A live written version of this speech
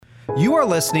You are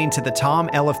listening to the Tom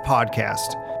Elliff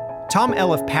Podcast. Tom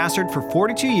Elliff pastored for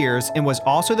 42 years and was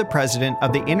also the president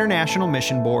of the International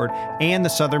Mission Board and the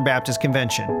Southern Baptist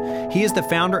Convention. He is the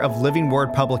founder of Living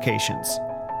Word Publications.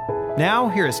 Now,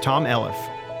 here is Tom Elliff.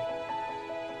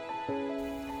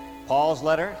 Paul's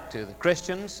letter to the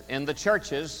Christians in the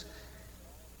churches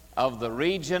of the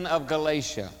region of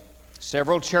Galatia.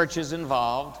 Several churches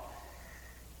involved.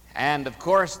 And, of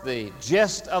course, the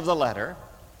gist of the letter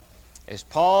is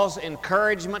Paul's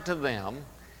encouragement to them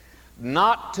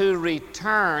not to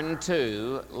return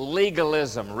to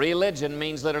legalism. Religion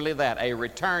means literally that, a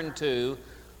return to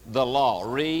the law,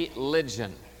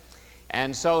 religion.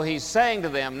 And so he's saying to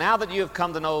them, now that you have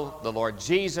come to know the Lord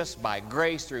Jesus by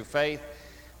grace through faith,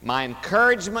 my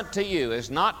encouragement to you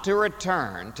is not to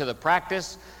return to the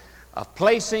practice of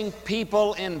placing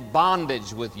people in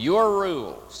bondage with your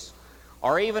rules,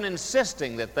 or even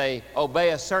insisting that they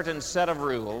obey a certain set of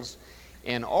rules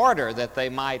in order that they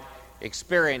might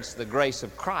experience the grace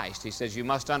of Christ. He says you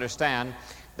must understand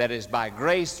that it is by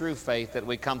grace through faith that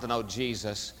we come to know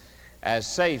Jesus as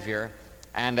Savior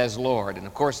and as Lord. And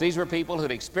of course, these were people who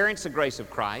had experienced the grace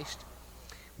of Christ,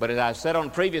 but as I've said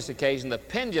on previous occasions, the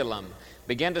pendulum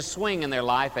began to swing in their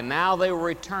life, and now they were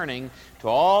returning to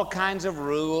all kinds of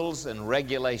rules and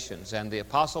regulations. And the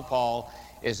Apostle Paul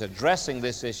is addressing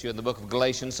this issue in the book of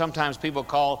Galatians. Sometimes people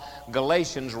call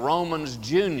Galatians Romans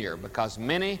Junior, because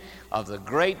many of the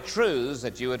great truths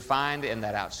that you would find in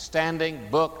that outstanding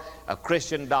book of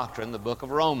Christian doctrine, the book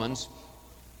of Romans,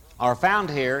 are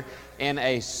found here in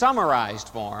a summarized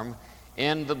form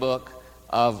in the book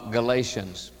of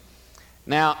Galatians.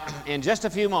 Now, in just a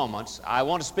few moments, I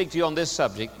want to speak to you on this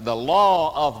subject, the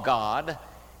law of God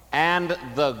and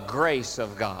the grace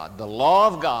of God. The law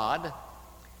of God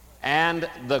and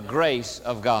the grace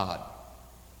of God.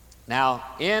 Now,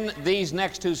 in these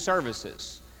next two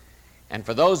services, and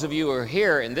for those of you who are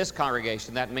here in this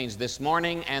congregation, that means this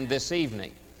morning and this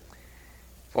evening.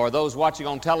 For those watching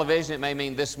on television, it may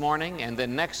mean this morning and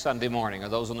then next Sunday morning, or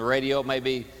those on the radio, it may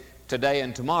be today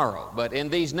and tomorrow. But in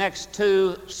these next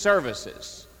two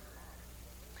services,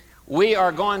 we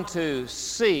are going to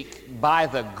seek, by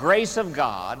the grace of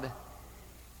God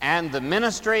and the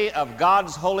ministry of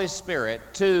God's Holy Spirit,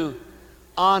 to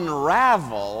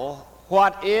unravel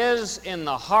what is in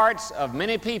the hearts of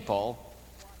many people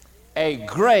a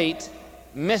great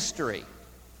mystery.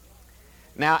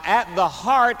 Now, at the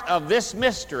heart of this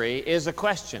mystery is a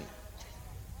question.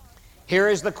 Here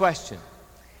is the question.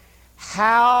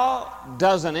 How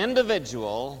does an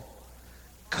individual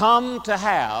come to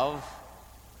have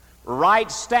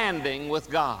right standing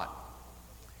with God?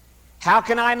 How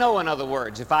can I know, in other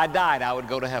words, if I died, I would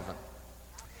go to heaven?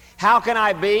 How can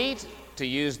I be, to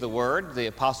use the word the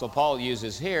Apostle Paul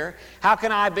uses here, how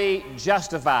can I be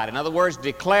justified? In other words,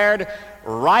 declared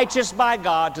righteous by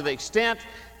God to the extent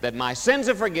that my sins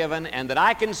are forgiven and that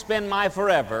I can spend my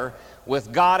forever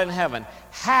with God in heaven.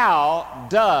 How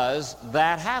does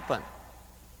that happen?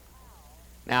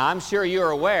 Now, I'm sure you're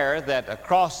aware that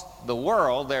across the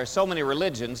world there are so many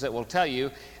religions that will tell you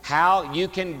how you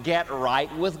can get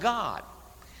right with God.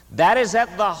 That is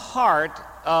at the heart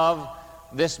of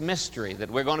this mystery that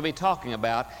we're going to be talking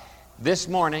about this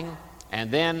morning and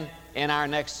then in our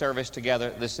next service together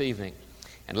this evening.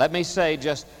 And let me say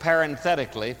just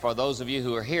parenthetically, for those of you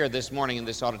who are here this morning in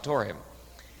this auditorium,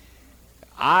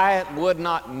 I would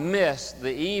not miss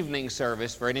the evening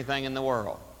service for anything in the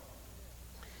world.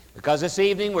 Because this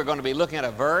evening we're going to be looking at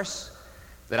a verse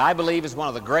that I believe is one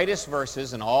of the greatest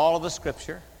verses in all of the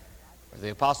Scripture. Where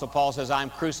the Apostle Paul says, I am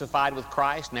crucified with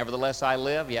Christ, nevertheless I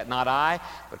live, yet not I,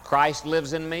 but Christ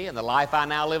lives in me, and the life I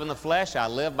now live in the flesh, I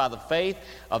live by the faith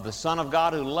of the Son of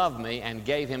God who loved me and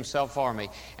gave himself for me.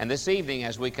 And this evening,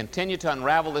 as we continue to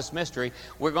unravel this mystery,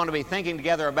 we're going to be thinking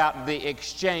together about the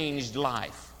exchanged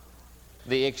life.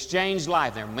 The exchanged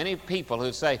life. There are many people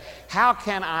who say, how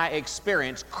can I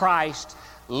experience Christ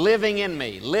living in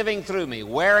me, living through me,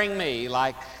 wearing me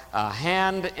like a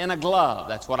hand in a glove?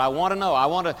 That's what I want to know. I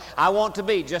want to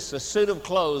be just a suit of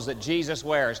clothes that Jesus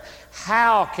wears.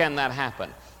 How can that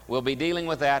happen? We'll be dealing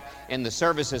with that in the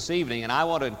service this evening, and I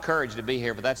want to encourage you to be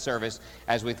here for that service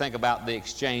as we think about the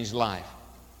exchanged life.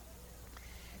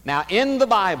 Now, in the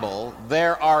Bible,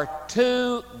 there are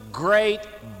two great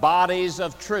bodies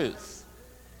of truth.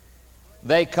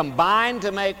 They combine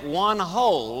to make one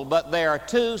whole, but they are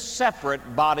two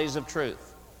separate bodies of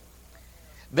truth.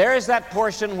 There is that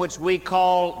portion which we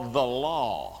call the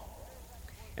law.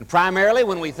 And primarily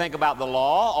when we think about the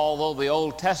law, although the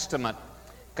Old Testament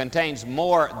contains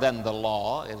more than the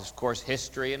law. It is, of course,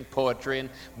 history and poetry and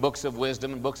books of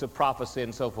wisdom and books of prophecy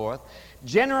and so forth.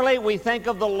 Generally, we think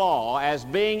of the law as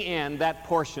being in that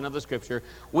portion of the Scripture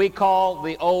we call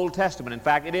the Old Testament. In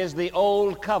fact, it is the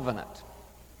Old Covenant,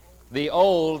 the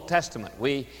Old Testament.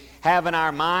 We have in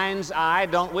our mind's eye,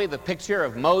 don't we, the picture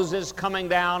of Moses coming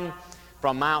down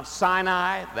from Mount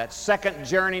Sinai, that second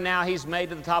journey now he's made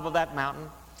to the top of that mountain.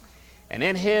 And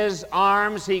in his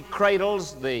arms he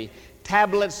cradles the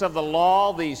tablets of the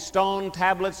law, these stone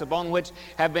tablets upon which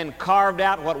have been carved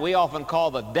out what we often call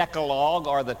the Decalogue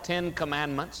or the Ten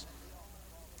Commandments.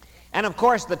 And of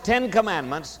course, the Ten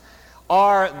Commandments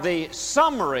are the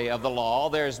summary of the law.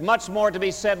 There's much more to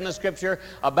be said in the Scripture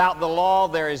about the law.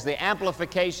 There is the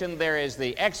amplification, there is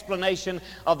the explanation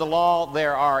of the law,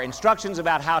 there are instructions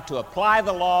about how to apply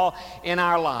the law in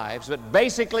our lives. But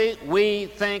basically, we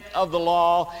think of the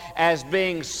law as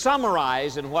being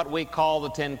summarized in what we call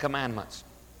the Ten Commandments.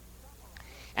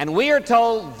 And we are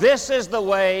told this is the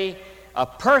way a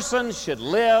person should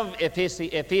live if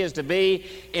he is to be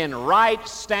in right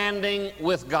standing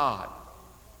with God.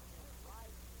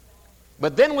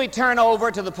 But then we turn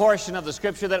over to the portion of the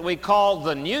Scripture that we call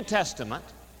the New Testament,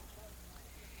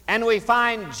 and we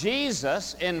find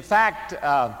Jesus, in fact,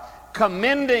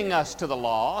 commending us to the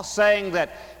law, saying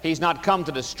that he's not come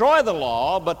to destroy the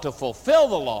law, but to fulfill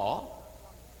the law.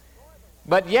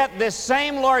 But yet this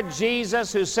same Lord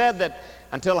Jesus, who said that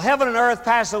until heaven and earth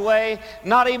pass away,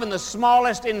 not even the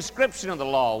smallest inscription of the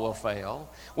law will fail,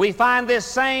 we find this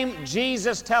same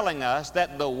Jesus telling us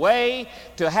that the way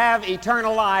to have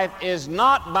eternal life is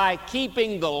not by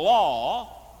keeping the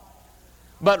law,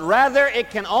 but rather it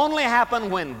can only happen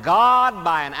when God,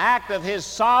 by an act of His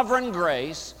sovereign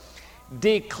grace,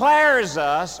 declares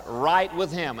us right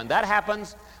with Him. And that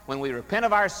happens when we repent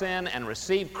of our sin and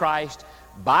receive Christ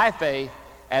by faith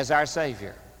as our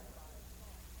Savior.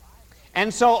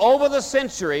 And so over the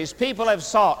centuries, people have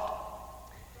sought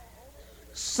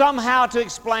somehow to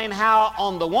explain how,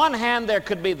 on the one hand, there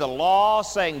could be the law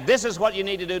saying this is what you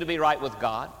need to do to be right with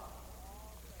God.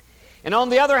 And on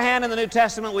the other hand, in the New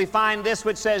Testament, we find this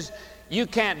which says you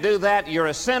can't do that, you're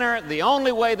a sinner. The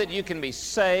only way that you can be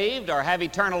saved or have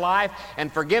eternal life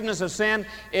and forgiveness of sin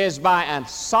is by a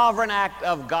sovereign act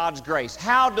of God's grace.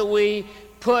 How do we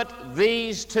put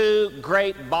these two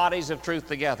great bodies of truth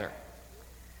together?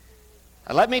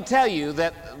 Let me tell you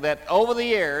that over the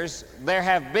years, there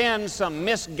have been some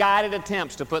misguided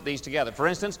attempts to put these together. For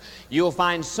instance, you'll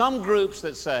find some groups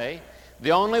that say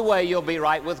the only way you'll be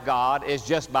right with God is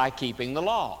just by keeping the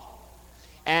law.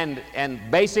 And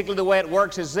basically the way it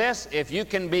works is this: if you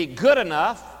can be good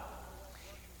enough,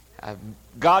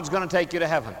 God's going to take you to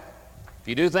heaven. If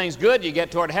you do things good, you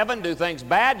get toward heaven. Do things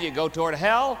bad, you go toward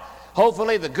hell.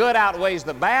 Hopefully the good outweighs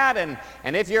the bad,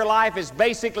 and if your life is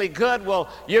basically good, well,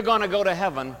 you're going to go to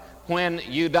heaven when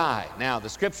you die. Now, the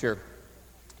Scripture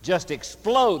just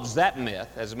explodes that myth.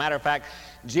 As a matter of fact,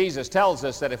 Jesus tells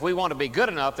us that if we want to be good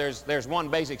enough, there's one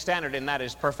basic standard, and that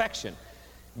is perfection.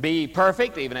 Be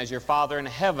perfect, even as your Father in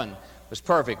heaven was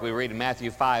perfect. We read in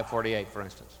Matthew 5:48, for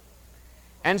instance.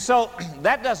 And so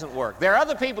that doesn't work. There are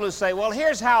other people who say, well,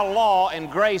 here's how law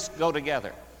and grace go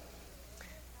together.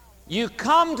 You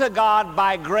come to God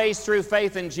by grace through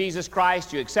faith in Jesus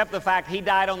Christ. You accept the fact He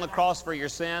died on the cross for your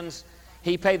sins.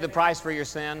 He paid the price for your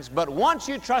sins. But once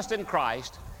you trust in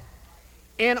Christ,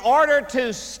 in order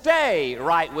to stay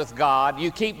right with God,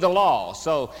 you keep the law.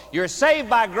 So you're saved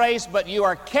by grace, but you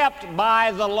are kept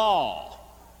by the law.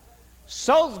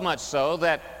 So much so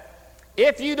that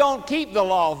if you don't keep the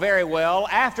law very well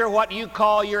after what you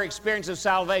call your experience of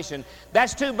salvation,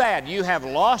 that's too bad. You have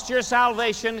lost your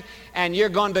salvation and you're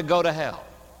going to go to hell.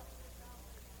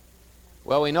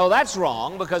 Well, we know that's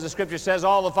wrong because the Scripture says,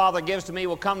 all the Father gives to me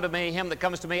will come to me. Him that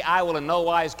comes to me I will in no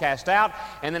wise cast out.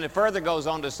 And then it further goes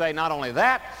on to say not only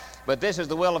that, but this is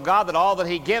the will of God, that all that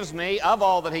He gives me, of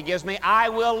all that He gives me, I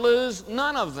will lose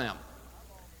none of them.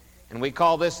 And we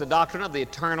call this the doctrine of the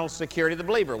eternal security of the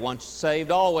believer. Once saved,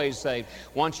 always saved.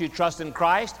 Once you trust in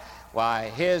Christ, why,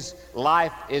 His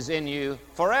life is in you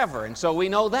forever. And so we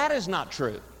know that is not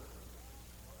true.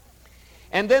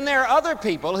 And then there are other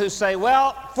people who say,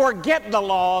 well, forget the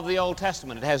law of the Old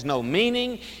Testament. It has no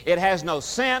meaning, it has no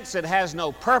sense, it has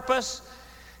no purpose.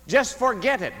 Just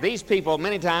forget it. These people,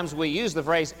 many times we use the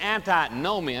phrase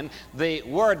antinomian. The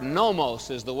word nomos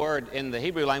is the word in the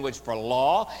Hebrew language for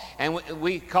law, and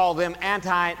we call them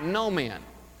antinomian.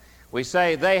 We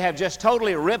say they have just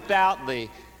totally ripped out the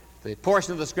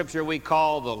portion of the Scripture we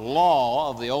call the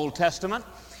law of the Old Testament,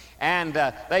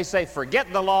 and they say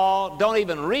forget the law, don't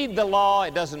even read the law,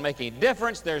 it doesn't make any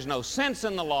difference, there's no sense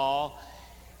in the law.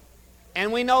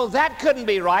 And we know that couldn't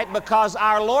be right because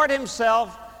our Lord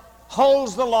himself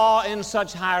holds the law in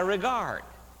such high regard.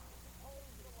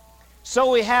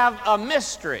 So we have a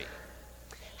mystery.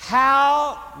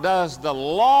 How does the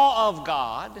law of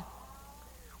God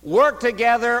work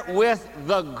together with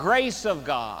the grace of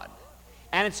God?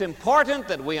 And it's important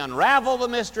that we unravel the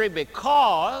mystery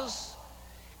because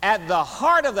at the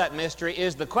heart of that mystery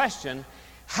is the question,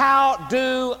 how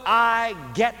do I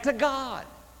get to God?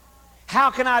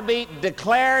 How can I be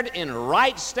declared in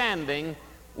right standing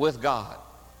with God?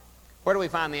 Where do we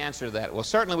find the answer to that? Well,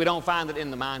 certainly we don't find it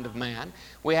in the mind of man.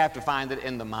 We have to find it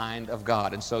in the mind of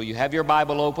God. And so you have your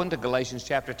Bible open to Galatians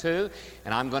chapter 2,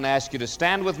 and I'm going to ask you to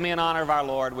stand with me in honor of our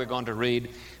Lord. We're going to read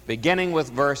beginning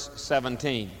with verse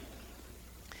 17.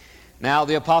 Now,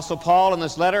 the Apostle Paul in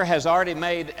this letter has already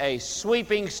made a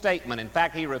sweeping statement. In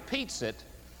fact, he repeats it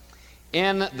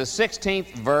in the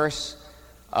 16th verse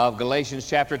of Galatians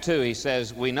chapter 2. He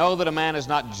says, "We know that a man is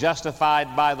not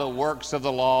justified by the works of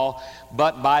the law,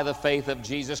 but by the faith of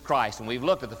Jesus Christ." And we've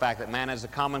looked at the fact that man has a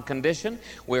common condition.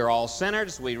 We're all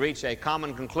sinners. We reach a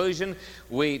common conclusion.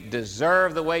 We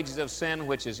deserve the wages of sin,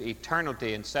 which is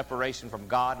eternity and separation from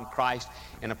God and Christ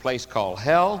in a place called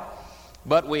hell.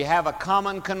 But we have a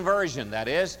common conversion. That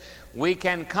is, we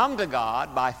can come to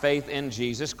God by faith in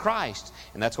Jesus Christ.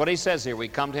 And that's what he says here. We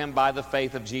come to him by the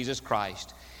faith of Jesus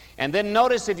Christ. And then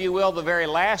notice, if you will, the very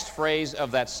last phrase of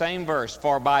that same verse.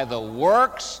 "For by the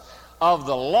works of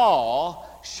the law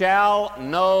shall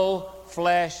no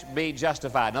flesh be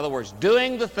justified." In other words,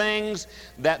 doing the things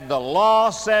that the law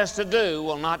says to do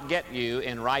will not get you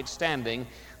in right standing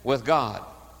with God.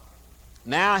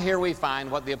 Now here we find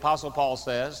what the Apostle Paul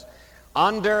says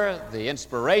under the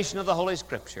inspiration of the Holy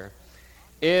Scripture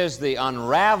is the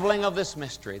unraveling of this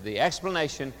mystery, the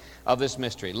explanation of this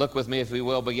mystery. Look with me, if we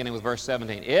will, beginning with verse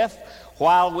 17. "If,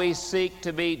 while we seek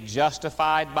to be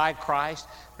justified by Christ,"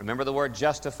 remember the word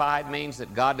justified means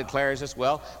that God declares us,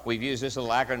 well, we've used this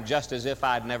little acronym, "just as if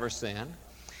I'd never sinned."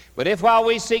 But if while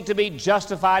we seek to be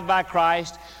justified by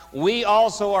Christ, we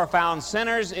also are found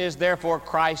sinners, is therefore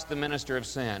Christ the minister of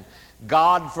sin?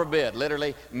 God forbid.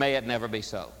 Literally, may it never be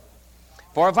so.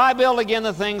 "For if I build again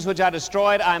the things which I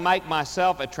destroyed, I make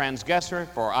myself a transgressor,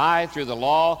 for I, through the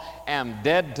law, am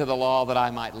dead to the law, that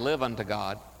I might live unto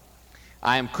God.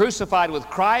 I am crucified with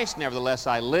Christ, nevertheless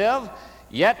I live,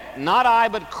 yet not I,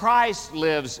 but Christ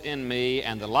lives in me,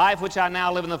 and the life which I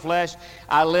now live in the flesh,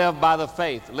 I live by the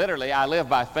faith." Literally, I live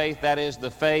by faith, that is,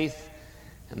 the faith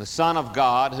in the Son of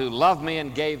God, who loved me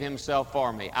and gave himself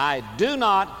for me. I do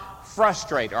not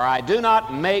frustrate, or I do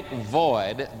not make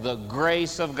void the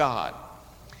grace of God.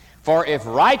 For if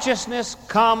righteousness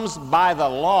comes by the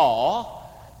law,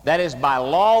 that is, by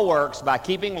law works, by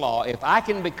keeping law, if I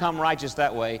can become righteous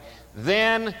that way,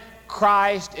 then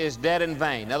Christ is dead in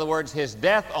vain. In other words, his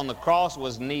death on the cross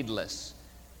was needless.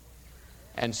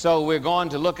 And so we're going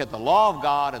to look at the law of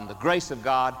God and the grace of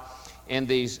God in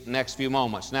these next few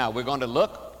moments. Now, we're going to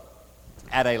look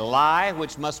at a lie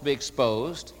which must be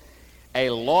exposed, a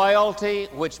loyalty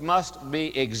which must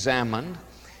be examined,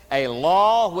 a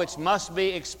law which must be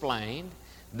explained.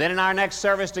 Then in our next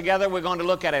service together, we're going to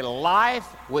look at a life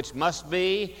which must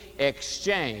be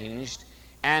exchanged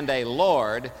and a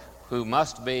Lord who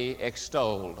must be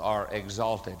extolled or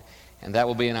exalted. And that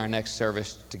will be in our next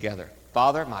service together.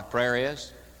 Father, my prayer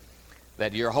is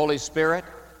that your Holy Spirit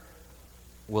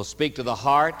will speak to the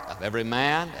heart of every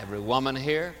man, every woman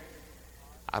here.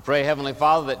 I pray, Heavenly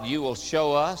Father, that you will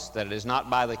show us that it is not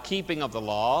by the keeping of the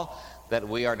law that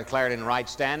we are declared in right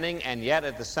standing, and yet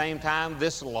at the same time,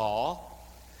 this law,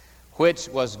 which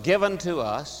was given to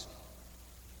us,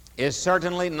 is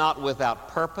certainly not without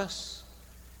purpose.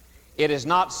 It is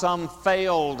not some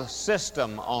failed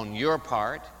system on your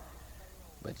part,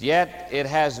 but yet it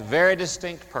has very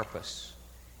distinct purpose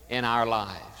in our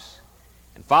lives.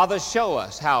 And Father, show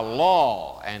us how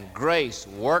law and grace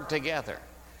work together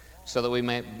so that we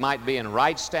might be in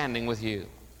right standing with you.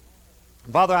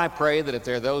 Father, I pray that if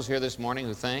there are those here this morning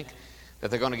who think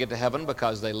that they're going to get to heaven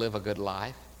because they live a good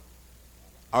life,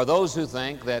 or those who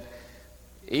think that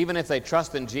even if they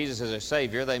trust in Jesus as their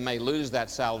Savior, they may lose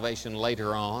that salvation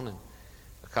later on, and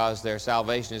because their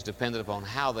salvation is dependent upon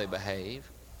how they behave,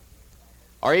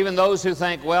 or even those who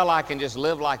think, well, I can just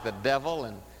live like the devil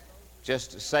and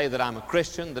just say that I'm a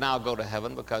Christian, then I'll go to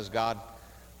heaven because God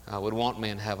would want me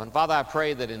in heaven. Father, I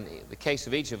pray that in the case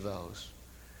of each of those,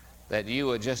 that you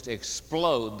would just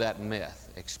explode that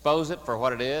myth. Expose it for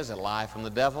what it is, a lie from the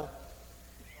devil.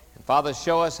 And Father,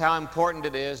 show us how important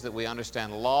it is that we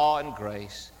understand law and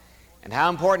grace, and how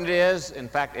important it is, in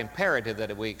fact, imperative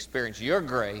that we experience your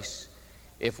grace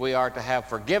if we are to have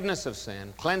forgiveness of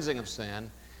sin, cleansing of sin,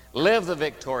 live the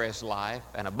victorious life,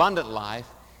 an abundant life,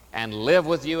 and live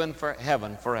with you in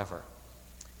heaven forever.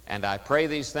 And I pray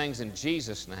these things in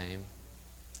Jesus' name.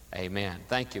 Amen.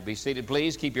 Thank you. Be seated,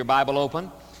 please. Keep your Bible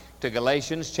open to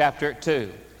Galatians chapter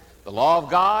 2. The law of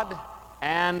God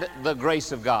and the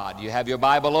grace of God. You have your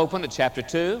Bible open to chapter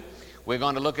 2. We're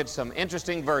going to look at some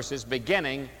interesting verses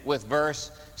beginning with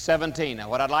verse 17. Now,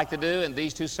 what I'd like to do in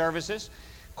these two services,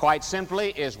 quite simply,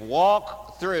 is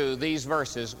walk through these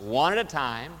verses one at a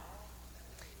time,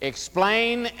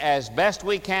 explain as best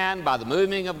we can by the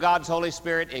moving of God's Holy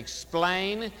Spirit,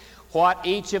 explain what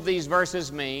each of these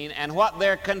verses mean and what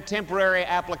their contemporary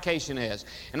application is.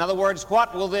 In other words,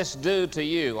 what will this do to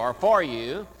you or for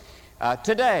you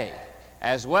today,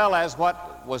 as well as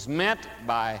what was meant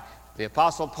by the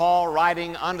Apostle Paul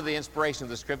writing under the inspiration of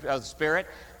the Spirit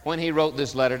when he wrote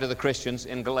this letter to the Christians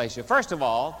in Galatia. First of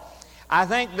all, I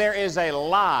think there is a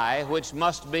lie which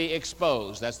must be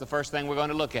exposed. That's the first thing we're going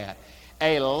to look at.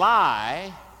 A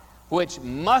lie which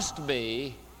must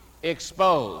be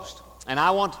exposed. And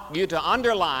I want you to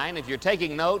underline, if you're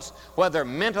taking notes, whether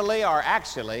mentally or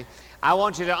actually, I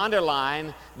want you to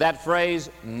underline that phrase,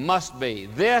 must be.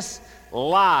 This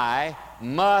lie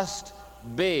must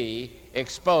be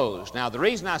exposed. Now, the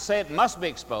reason I say it must be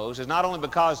exposed is not only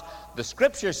because the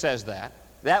Scripture says that,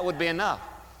 that would be enough.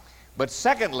 But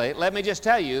secondly, let me just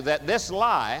tell you that this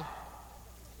lie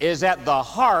is at the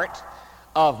heart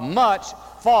of much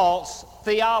false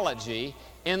theology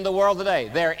in the world today.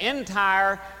 Their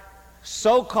entire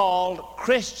so-called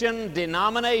Christian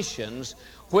denominations,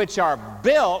 which are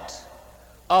built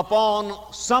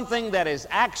upon something that is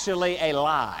actually a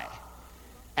lie.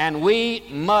 And we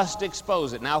must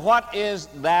expose it. Now, what is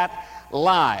that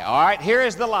lie? All right, here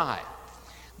is the lie.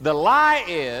 The lie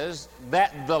is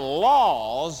that the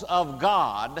laws of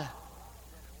God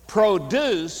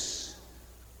produce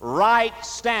right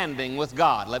standing with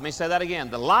God. Let me say that again.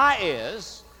 The lie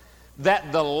is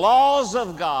that the laws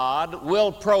of God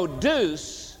will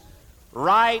produce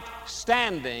right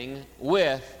standing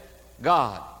with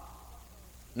God.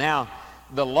 Now,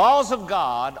 the laws of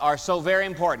God are so very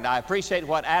important. I appreciate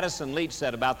what Addison Leach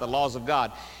said about the laws of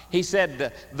God. He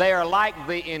said they are like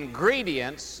the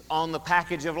ingredients on the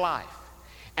package of life.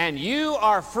 And you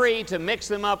are free to mix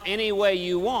them up any way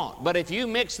you want. But if you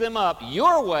mix them up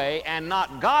your way and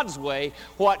not God's way,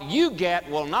 what you get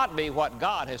will not be what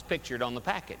God has pictured on the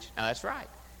package. Now, that's right.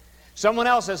 Someone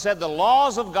else has said the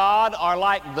laws of God are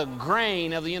like the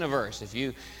grain of the universe. If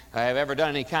you have ever done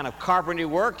any kind of carpentry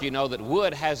work, you know that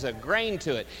wood has a grain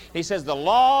to it. He says the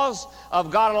laws of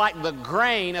God are like the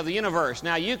grain of the universe.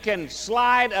 Now, you can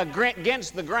slide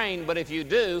against the grain, but if you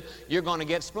do, you're going to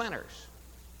get splinters.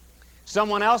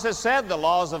 Someone else has said the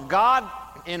laws of God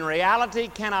in reality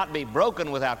cannot be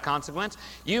broken without consequence.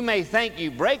 You may think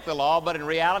you break the law, but in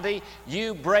reality,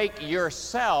 you break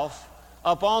yourself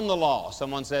upon the law.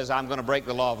 Someone says, I'm going to break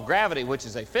the law of gravity, which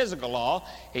is a physical law.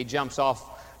 He jumps off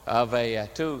of a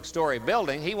two-story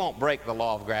building. He won't break the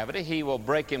law of gravity. He will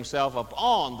break himself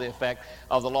upon the effect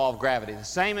of the law of gravity. The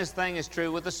same thing is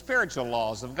true with the spiritual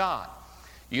laws of God.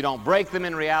 You don't break them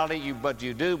in reality, but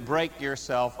you do break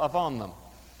yourself upon them.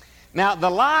 Now, the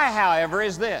lie, however,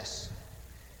 is this.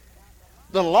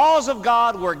 The laws of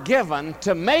God were given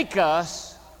to make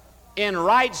us in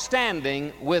right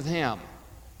standing with Him.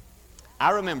 I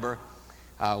remember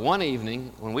one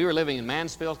evening when we were living in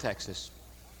Mansfield, Texas,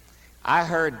 I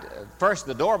heard first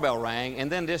the doorbell rang and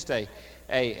then just a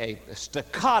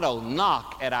staccato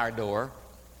knock at our door.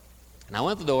 And I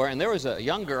went to the door and there was a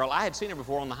young girl. I had seen her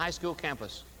before on the high school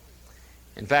campus.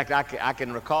 In fact, I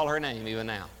can recall her name even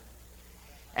now.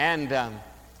 And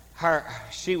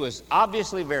she was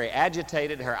obviously very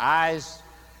agitated. Her eyes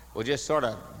were just sort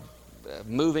of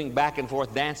moving back and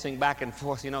forth, dancing back and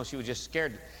forth. You know, she was just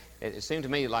scared. It seemed to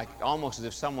me like almost as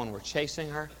if someone were chasing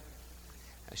her.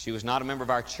 She was not a member of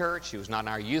our church. She was not in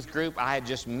our youth group. I had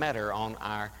just met her on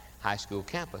our high school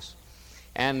campus.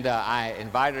 And I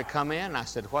invited her to come in, and I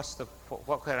said,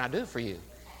 what can I do for you?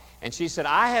 And she said,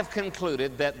 I have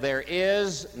concluded that there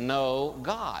is no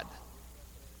God.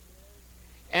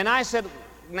 And I said,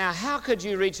 now how could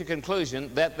you reach a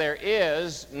conclusion that there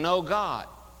is no God?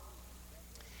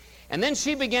 And then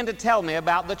she began to tell me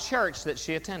about the church that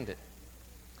she attended.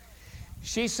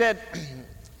 She said,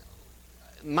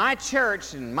 my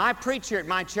church and my preacher at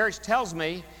my church tells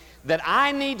me that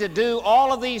I need to do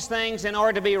all of these things in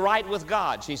order to be right with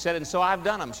God. She said, and so I've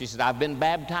done them. She said, I've been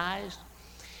baptized.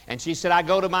 And she said, I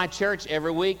go to my church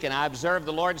every week and I observe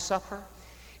the Lord's Supper.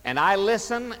 And I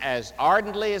listen as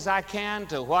ardently as I can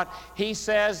to what He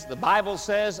says, the Bible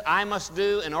says, I must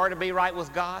do in order to be right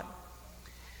with God.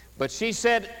 But she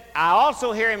said, I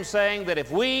also hear him saying that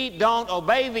if we don't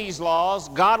obey these laws,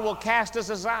 God will cast us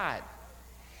aside.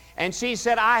 And she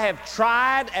said, I have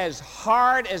tried as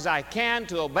hard as I can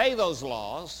to obey those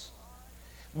laws,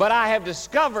 but I have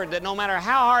discovered that no matter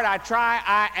how hard I try,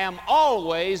 I am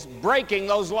always breaking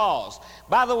those laws.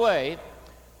 By the way,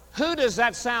 who does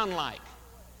that sound like?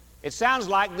 It sounds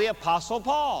like the Apostle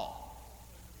Paul.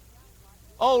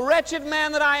 Oh, wretched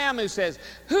man that I am, who says,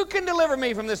 who can deliver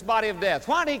me from this body of death?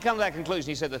 Why did he come to that conclusion?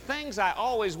 He said, the things I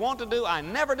always want to do, I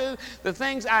never do. The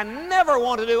things I never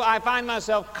want to do, I find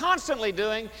myself constantly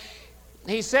doing.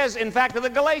 He says, in fact, to the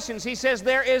Galatians, he says,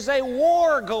 there is a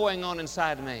war going on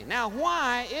inside me. Now,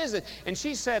 why is it? And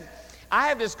she said, I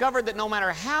have discovered that no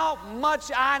matter how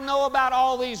much I know about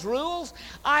all these rules,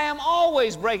 I am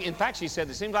always breaking. In fact, she said,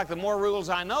 it seems like the more rules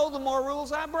I know, the more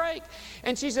rules I break.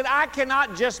 And she said, I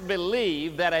cannot just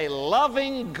believe that a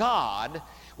loving God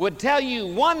would tell you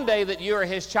one day that you are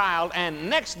his child and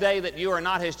next day that you are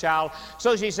not his child.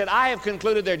 So she said, I have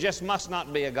concluded there just must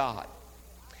not be a God.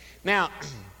 Now,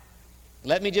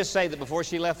 let me just say that before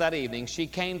she left that evening, she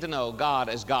came to know God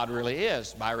as God really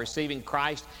is by receiving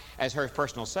Christ as her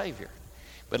personal Savior.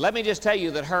 But let me just tell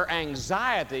you that her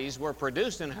anxieties were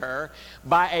produced in her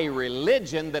by a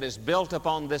religion that is built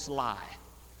upon this lie.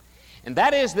 And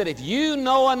that is that if you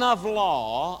know enough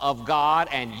law of God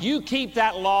and you keep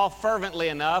that law fervently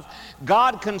enough,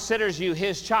 God considers you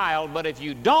his child. But if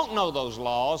you don't know those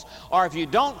laws, or if you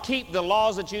don't keep the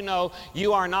laws that you know,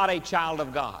 you are not a child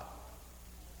of God.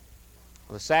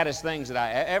 Well, the saddest things that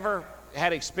I ever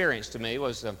had experienced to me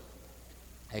was a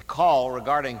call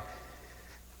regarding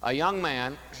a young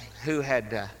man who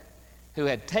had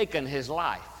taken his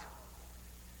life.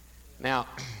 Now,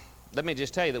 let me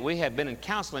just tell you that we had been in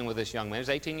counseling with this young man. He was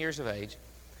 18 years of age.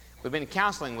 We've been in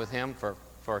counseling with him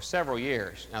for several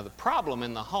years. Now, the problem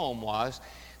in the home was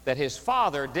that his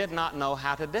father did not know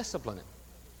how to discipline him.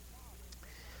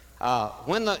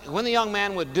 When the young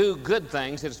man would do good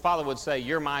things, his father would say,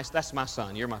 that's my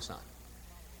son, you're my son.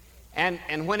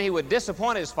 And when he would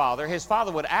disappoint his father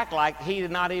would act like he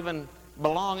did not even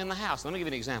belong in the house. Let me give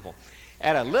you an example.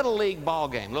 At a little league ball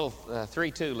game, little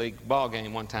 3-2 league ball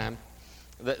game one time,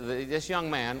 this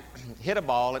young man hit a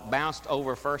ball. It bounced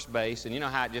over first base, and you know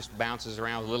how it just bounces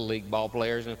around with little league ball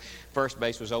players, and first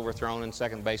base was overthrown, and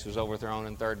second base was overthrown,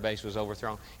 and third base was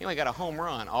overthrown. He got a home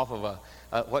run off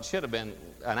of what should have been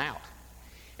an out.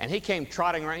 And he came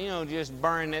trotting around, just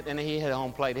burning it, and he hit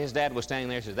home plate. His dad was standing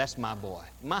there and said, that's my boy,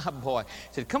 my boy.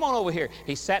 He said, come on over here.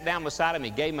 He sat down beside him. He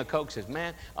gave him a Coke. Says,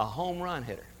 man, a home run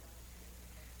hitter.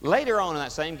 Later on in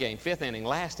that same game, fifth inning,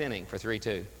 last inning for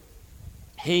 3-2,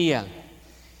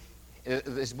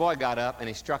 this boy got up and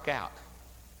he struck out.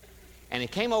 And he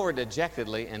came over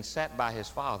dejectedly and sat by his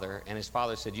father, and his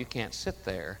father said, you can't sit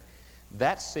there.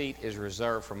 That seat is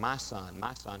reserved for my son.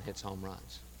 My son hits home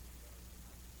runs.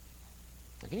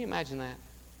 Now, can you imagine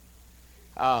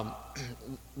that?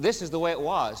 This is the way it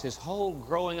was his whole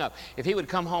growing up. If he would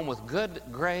come home with good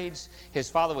grades, his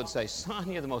father would say,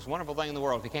 son, you're the most wonderful thing in the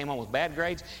world. If he came home with bad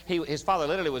grades, his father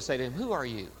literally would say to him, who are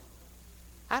you?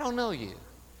 I don't know you.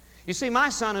 You see, my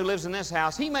son who lives in this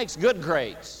house, he makes good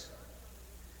grades.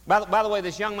 By the way,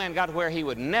 this young man got to where he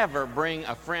would never bring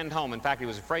a friend home. In fact, he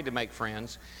was afraid to make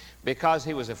friends because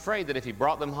he was afraid that if he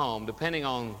brought them home, depending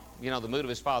on, the mood of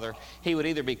his father, he would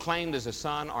either be claimed as a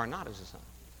son or not as a son.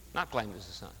 Not claimed as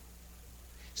a son.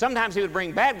 Sometimes he would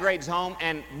bring bad grades home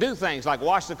and do things like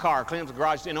wash the car, clean up the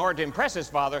garage in order to impress his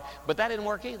father, but that didn't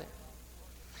work either.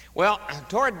 Well,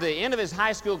 toward the end of his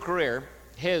high school career,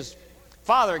 his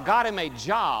father got him a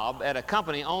job at a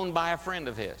company owned by a friend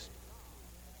of his.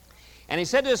 And he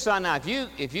said to his son, now,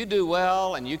 if you do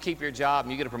well and you keep your job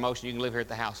and you get a promotion, you can live here at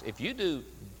the house. If you do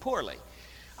poorly,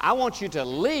 I want you to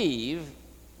leave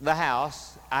the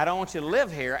house. I don't want you to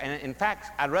live here. And in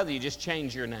fact, I'd rather you just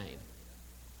change your name.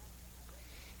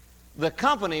 The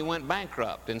company went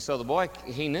bankrupt. And so the boy,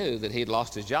 he knew that he'd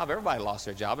lost his job. Everybody lost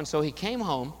their job. And so he came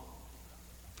home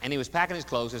and he was packing his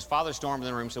clothes. His father stormed in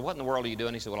the room and said, what in the world are you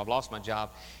doing? He said, well, I've lost my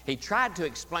job. He tried to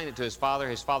explain it to his father.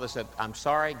 His father said, I'm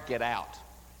sorry, get out.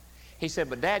 He said,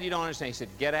 but Dad, you don't understand. He said,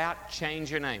 get out,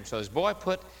 change your name. So his boy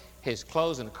put his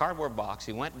clothes in a cardboard box.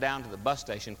 He went down to the bus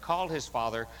station, called his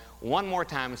father one more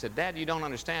time and said, Dad, you don't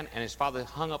understand. And his father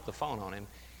hung up the phone on him.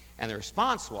 And the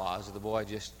response was that the boy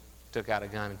just took out a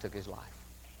gun and took his life.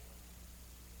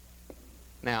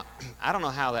 Now, I don't know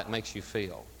how that makes you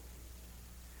feel.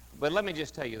 But let me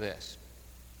just tell you this.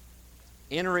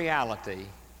 In reality,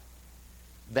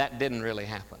 that didn't really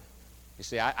happen. You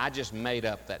see, I just made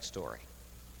up that story.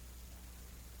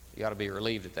 You ought to be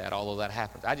relieved at that, although that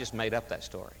happened. I just made up that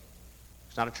story.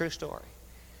 It's not a true story.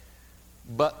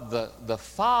 But the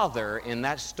father in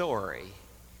that story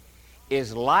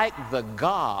is like the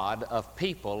God of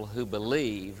people who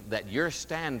believe that your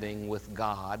standing with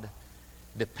God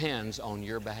depends on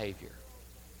your behavior.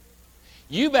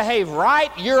 You behave right,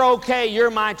 you're okay,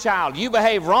 you're my child. You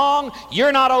behave wrong,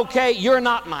 you're not okay, you're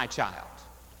not my child.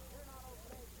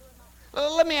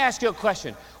 Let me ask you a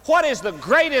question. What is the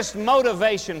greatest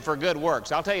motivation for good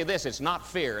works? I'll tell you this, it's not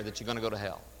fear that you're going to go to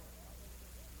hell.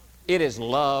 It is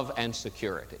love and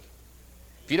security.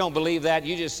 If you don't believe that,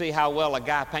 you just see how well a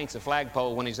guy paints a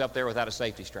flagpole when he's up there without a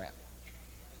safety strap.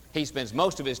 He spends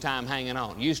most of his time hanging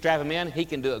on. You strap him in, he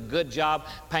can do a good job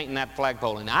painting that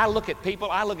flagpole. And I look at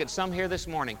people, I look at some here this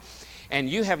morning, and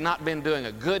you have not been doing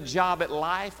a good job at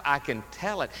life. I can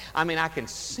tell it. I mean, I can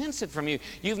sense it from you.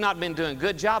 You've not been doing a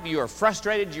good job. You are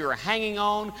frustrated. You are hanging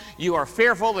on. You are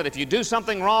fearful that if you do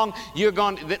something wrong,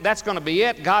 that's going to be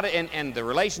it. God and the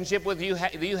relationship with you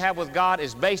have with God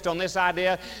is based on this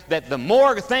idea that the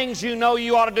more things you know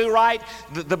you ought to do right,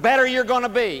 the better you're going to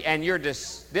be. And you're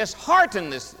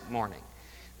disheartened this morning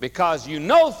because you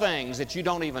know things that you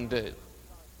don't even do.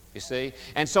 You see?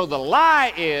 And so the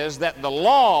lie is that the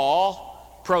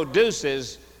law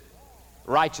produces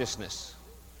righteousness.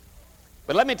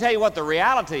 But let me tell you what the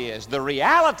reality is. The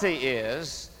reality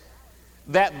is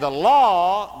that the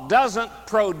law doesn't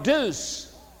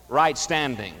produce right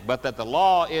standing, but that the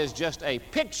law is just a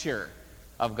picture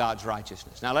of God's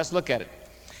righteousness. Now let's look at it.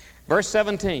 Verse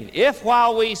 17, if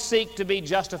while we seek to be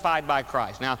justified by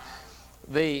Christ. Now,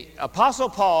 the Apostle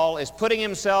Paul is putting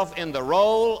himself in the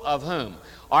role of whom?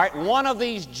 All right, one of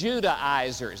these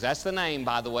Judaizers. That's the name,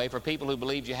 by the way, for people who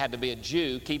believed you had to be a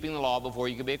Jew keeping the law before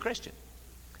you could be a Christian.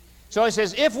 So he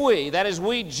says, if we, that is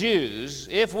we Jews,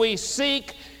 if we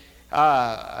seek,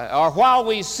 or while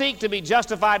we seek to be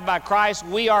justified by Christ,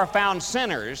 we are found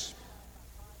sinners.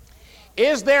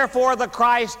 Is therefore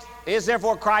Christ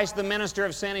the minister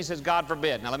of sin? He says, God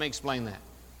forbid. Now let me explain that.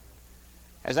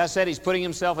 As I said, he's putting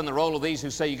himself in the role of these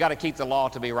who say you got to keep the law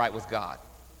to be right with God.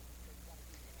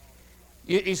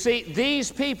 You see,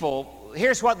 these people,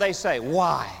 here's what they say.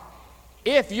 Why?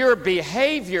 If your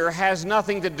behavior has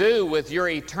nothing to do with your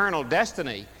eternal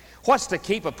destiny, what's to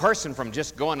keep a person from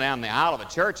just going down the aisle of a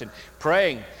church and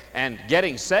praying and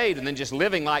getting saved and then just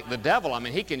living like the devil? I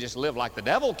mean, he can just live like the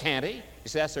devil, can't he? You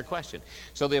see, that's their question.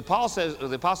 So the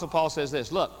Apostle Paul says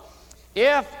this, look,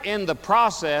 if in the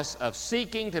process of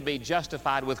seeking to be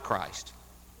justified with Christ's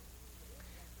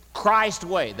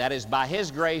way, that is by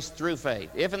His grace through faith,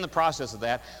 if in the process of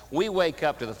that we wake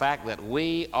up to the fact that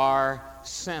we are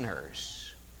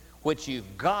sinners, which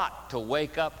you've got to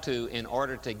wake up to in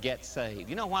order to get saved.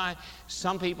 You know why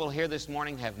some people here this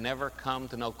morning have never come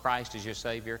to know Christ as your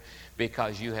Savior?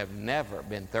 Because you have never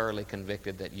been thoroughly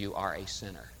convicted that you are a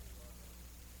sinner.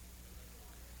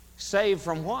 Saved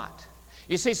from what?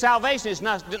 You see, salvation is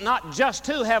not just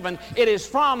to heaven, it is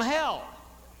from hell.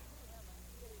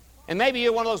 And maybe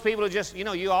you're one of those people who just,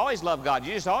 you always love God.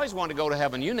 You just always wanted to go to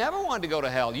heaven. You never wanted to go to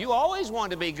hell. You always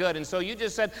wanted to be good. And so you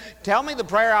just said, tell me the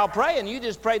prayer, I'll pray. And you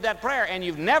just prayed that prayer. And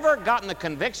you've never gotten the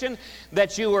conviction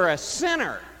that you were a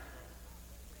sinner.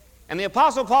 And the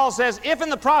Apostle Paul says, if in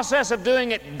the process of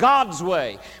doing it God's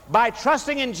way, by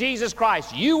trusting in Jesus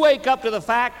Christ, you wake up to the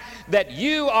fact that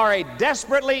you are a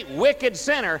desperately wicked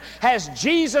sinner, has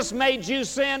Jesus made you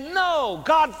sin? No,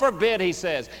 God forbid, he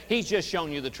says. He's just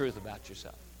shown you the truth about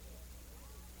yourself.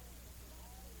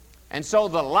 And so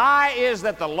the lie is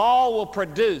that the law will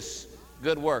produce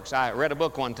good works. I read a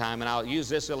book one time, and I'll use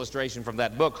this illustration from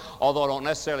that book, although I don't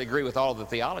necessarily agree with all of the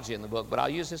theology in the book, but I'll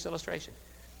use this illustration.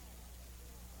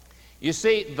 You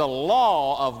see, the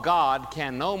law of God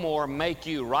can no more make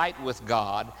you right with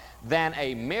God than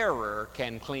a mirror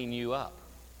can clean you up.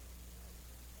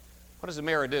 What does a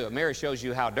mirror do? A mirror shows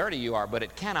you how dirty you are, but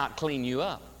it cannot clean you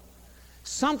up.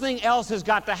 Something else has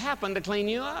got to happen to clean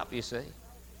you up, you see.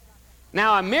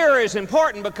 Now, a mirror is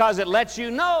important because it lets you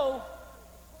know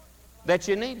that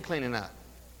you need cleaning up.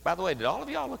 By the way, did all of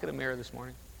y'all look at a mirror this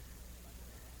morning?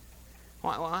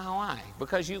 Why?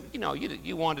 Because you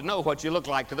wanted to know what you look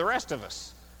like to the rest of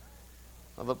us.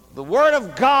 Well, the Word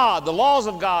of God, the laws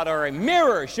of God are a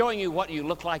mirror showing you what you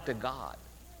look like to God,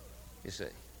 you see.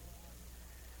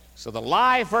 So the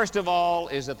lie, first of all,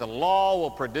 is that the law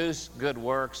will produce good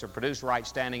works or produce right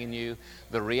standing in you.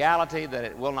 The reality that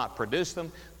it will not produce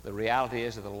them. The reality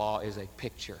is that the law is a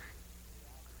picture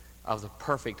of the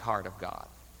perfect heart of God,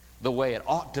 the way it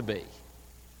ought to be,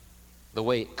 the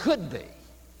way it could be.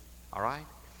 All right?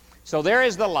 So there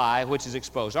is the lie which is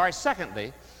exposed. All right,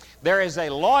 secondly, there is a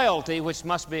loyalty which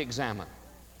must be examined.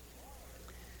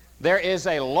 There is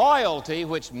a loyalty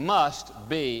which must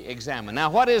be examined. Now,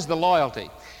 what is the loyalty?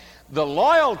 The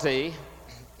loyalty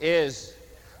is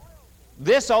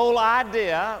this old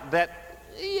idea that,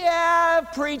 yeah,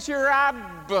 preacher, I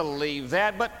believe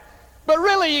that, but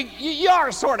really you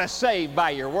are sort of saved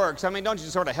by your works. I mean, don't you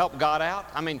sort of help God out?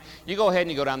 I mean, you go ahead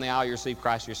and you go down the aisle, you receive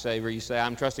Christ your Savior, you say,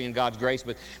 I'm trusting in God's grace,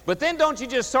 but then don't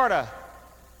you sort of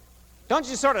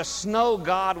snow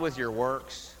God with your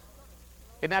works?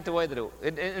 Isn't that the way that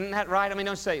isn't that right? I mean,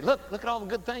 don't say, look at all the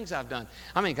good things I've done.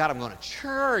 I mean, God, I'm going to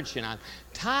church, and I'm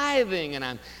tithing,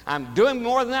 and I'm doing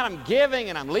more than that. I'm giving,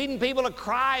 and I'm leading people to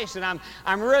Christ, and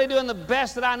I'm really doing the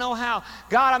best that I know how.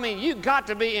 God, I mean, you've got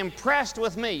to be impressed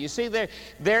with me. You see,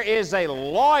 there is a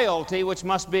loyalty which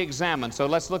must be examined. So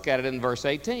let's look at it in verse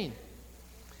 18.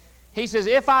 He says,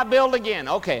 if I build again,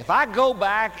 okay, if I go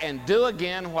back and do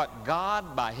again what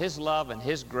God, by His love and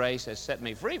His grace, has set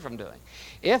me free from doing,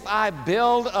 if I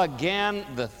build again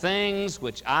the things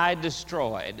which I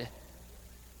destroyed,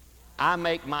 I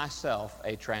make myself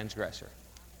a transgressor.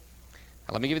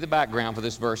 Now, let me give you the background for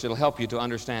this verse. It'll help you to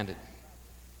understand it.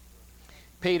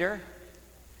 Peter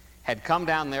had come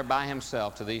down there by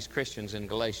himself to these Christians in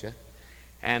Galatia,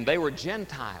 and they were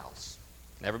Gentiles,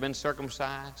 never been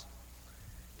circumcised,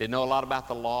 didn't know a lot about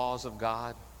the laws of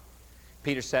God.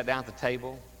 Peter sat down at the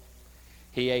table.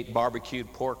 He ate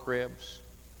barbecued pork ribs.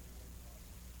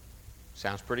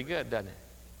 Sounds pretty good, doesn't it?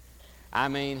 I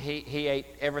mean, he ate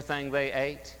everything they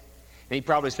ate. And he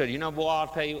probably said, you know, boy, I'll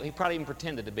tell you, he probably even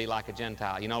pretended to be like a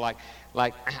Gentile. You know,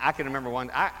 like I can remember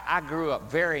I grew up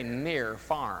very near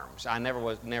farms. I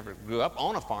never grew up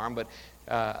on a farm, but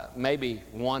maybe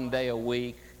one day a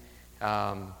week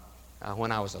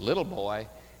when I was a little boy,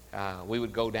 we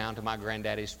would go down to my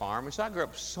granddaddy's farm. And so I grew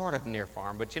up sort of near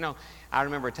farm. But, you know, I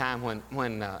remember a time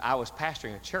when I was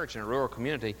pastoring a church in a rural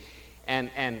community, and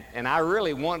I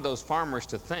really wanted those farmers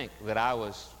to think that I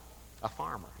was a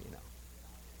farmer, you know.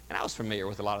 And I was familiar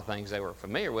with a lot of things they were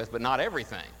familiar with, but not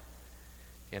everything,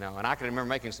 you know. And I can remember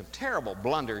making some terrible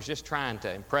blunders just trying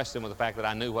to impress them with the fact that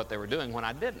I knew what they were doing when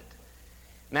I didn't.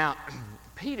 Now,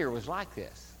 Peter was like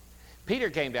this. Peter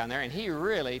came down there, and he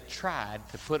really tried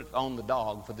to put it on the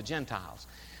dog for the Gentiles.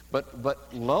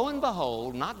 But lo and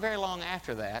behold, not very long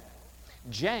after that,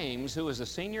 James, who was the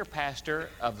senior pastor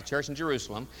of the church in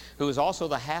Jerusalem, who was also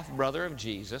the half-brother of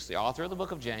Jesus, the author of the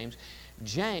book of James,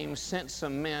 James sent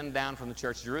some men down from the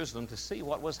church of Jerusalem to see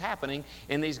what was happening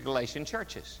in these Galatian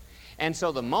churches. And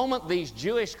so the moment these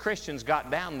Jewish Christians got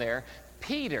down there,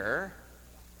 Peter,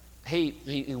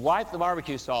 he wiped the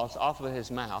barbecue sauce off of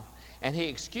his mouth, and he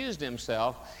excused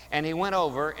himself, and he went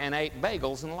over and ate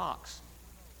bagels and lox.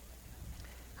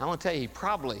 I want to tell you, he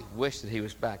probably wished that he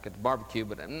was back at the barbecue,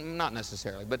 but not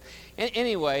necessarily. But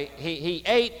anyway, he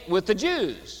ate with the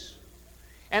Jews.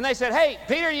 And they said, hey,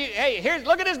 Peter,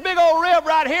 look at this big old rib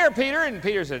right here, Peter. And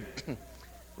Peter said,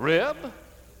 rib?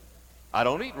 I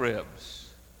don't eat ribs.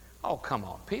 Oh, come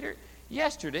on, Peter.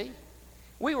 Yesterday,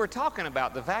 we were talking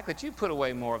about the fact that you put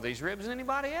away more of these ribs than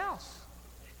anybody else.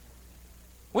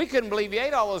 We couldn't believe you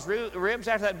ate all those ribs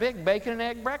after that big bacon and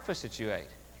egg breakfast that you ate.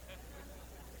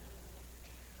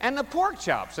 And the pork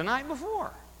chops the night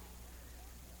before.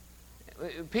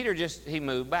 Peter he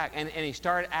moved back, and he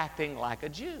started acting like a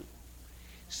Jew.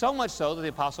 So much so that the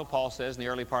Apostle Paul says in the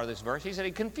early part of this verse, he said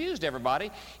he confused everybody.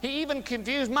 He even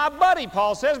confused my buddy,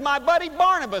 Paul says, my buddy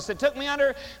Barnabas that took me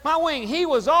under my wing. He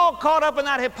was all caught up in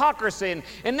that hypocrisy,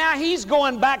 and now he's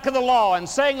going back to the law and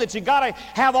saying that you got to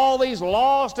have all these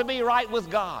laws to be right with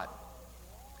God.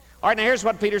 All right, now here's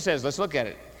what Peter says. Let's look at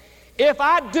it. If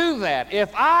I do that,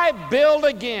 if I build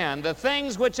again the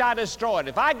things which I destroyed,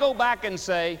 if I go back and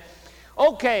say,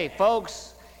 okay, folks,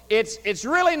 it's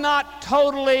really not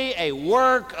totally a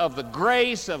work of the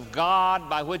grace of God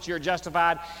by which you're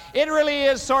justified. It really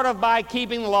is sort of by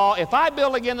keeping the law. If I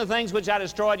build again the things which I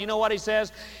destroyed, you know what he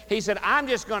says? He said, I'm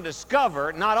just going to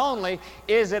discover, not only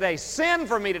is it a sin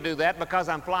for me to do that because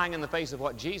I'm flying in the face of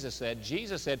what Jesus said.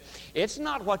 Jesus said, it's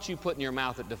not what you put in your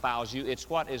mouth that defiles you, it's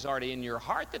what is already in your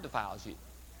heart that defiles you.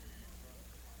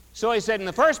 So he said, in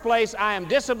the first place, I am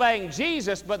disobeying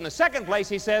Jesus, but in the second place,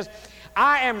 he says,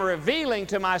 I am revealing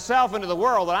to myself and to the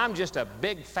world that I'm just a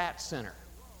big fat sinner.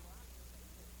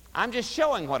 I'm just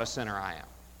showing what a sinner I am.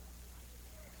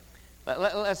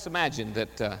 Let's imagine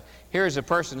that here's a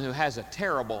person who has a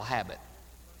terrible habit.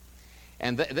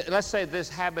 And let's say this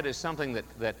habit is something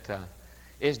that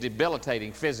is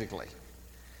debilitating physically.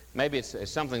 Maybe it's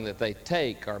something that they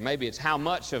take, or maybe it's how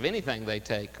much of anything they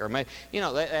take, or maybe, you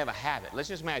know, they have a habit. Let's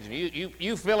just imagine.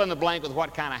 You fill in the blank with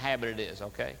what kind of habit it is,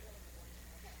 okay?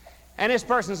 And this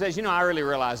person says, you know, I really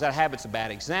realize that habit's a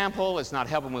bad example. It's not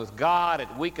helping me with God. It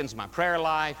weakens my prayer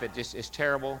life. It just is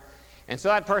terrible. And so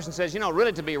that person says, you know,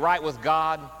 really to be right with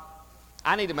God,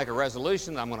 I need to make a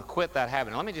resolution that I'm going to quit that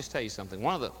habit. Now, let me just tell you something.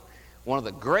 One of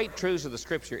the great truths of the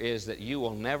Scripture is that you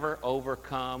will never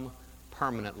overcome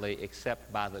permanently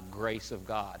except by the grace of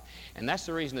God. And that's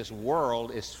the reason this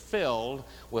world is filled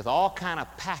with all kind of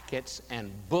packets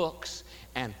and books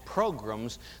and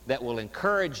programs that will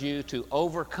encourage you to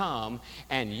overcome.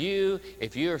 And you,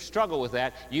 if you struggle with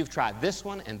that, you've tried this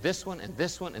one and this one and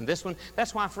this one and this one.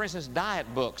 That's why, for instance, diet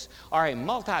books are a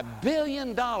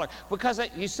multi-billion-dollar, because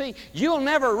you see, you'll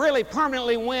never really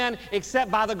permanently win except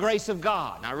by the grace of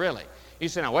God. Now really, you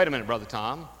say, now wait a minute, Brother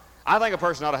Tom. I think a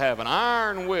person ought to have an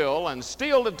iron will and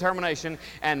steel determination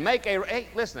and make hey,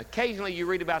 listen, occasionally you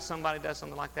read about somebody does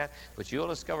something like that, but you'll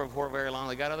discover before very long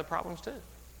they got other problems too.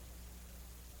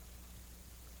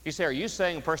 You say, are you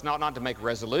saying a person ought not to make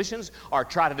resolutions or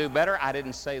try to do better? I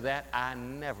didn't say that. I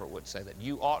never would say that.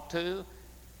 You ought to.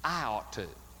 I ought to.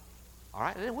 All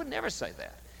right? I would never say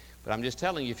that. But I'm just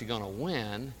telling you, if you're going to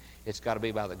win, it's got to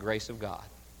be by the grace of God.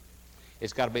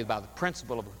 It's got to be by the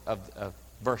principle of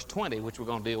verse 20, which we're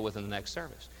going to deal with in the next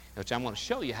service, which I'm going to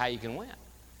show you how you can win.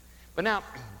 But now,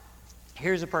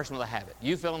 here's a person with a habit.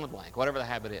 You fill in the blank, whatever the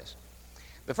habit is.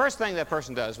 The first thing that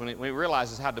person does when he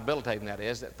realizes how debilitating that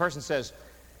is, that person says,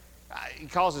 he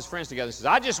calls his friends together and says,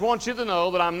 I just want you to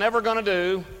know that I'm never going to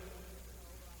do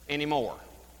anymore.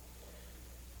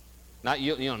 Now,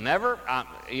 never,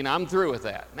 I'm through with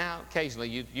that. Now,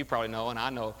 occasionally, you probably know, and I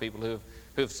know of people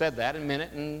who've said that and meant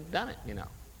it and done it,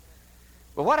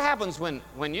 But what happens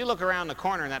when you look around the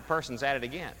corner and that person's at it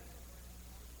again?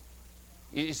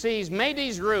 You see, he's made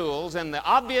these rules, and the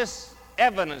obvious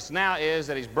evidence now is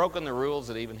that he's broken the rules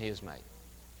that even he has made.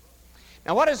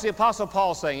 Now, what is the Apostle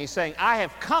Paul saying? He's saying, I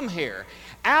have come here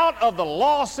out of the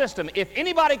law system. If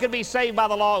anybody could be saved by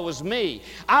the law, it was me.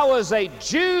 I was a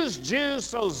Jew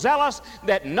so zealous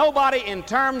that nobody in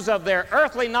terms of their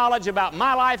earthly knowledge about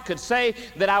my life could say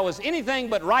that I was anything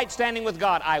but right standing with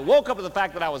God. I woke up to the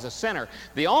fact that I was a sinner.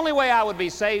 The only way I would be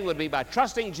saved would be by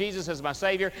trusting Jesus as my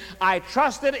Savior. I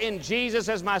trusted in Jesus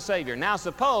as my Savior. Now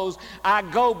suppose I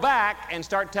go back and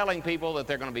start telling people that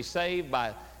they're going to be saved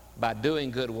by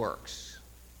doing good works.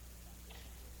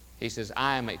 He says,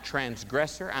 I am a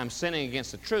transgressor. I'm sinning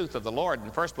against the truth of the Lord in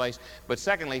the first place. But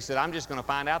secondly, he said, I'm just going to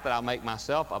find out that I'll make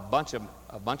myself a bunch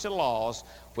of laws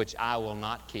which I will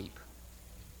not keep.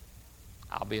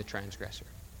 I'll be a transgressor.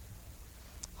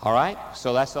 All right?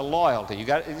 So that's the loyalty. You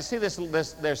see this,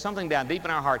 there's something down deep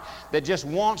in our heart that just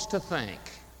wants to think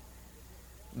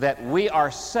that we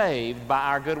are saved by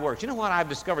our good works. You know what I've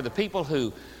discovered? The people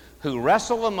who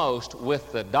wrestle the most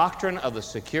with the doctrine of the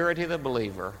security of the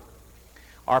believer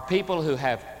are people who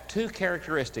have two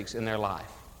characteristics in their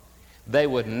life. They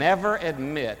would never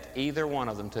admit either one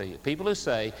of them to you. People who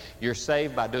say you're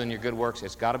saved by doing your good works,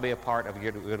 it's got to be a part of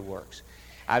your good works.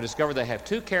 I've discovered they have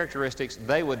two characteristics.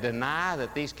 They would deny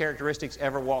that these characteristics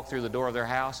ever walk through the door of their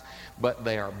house, but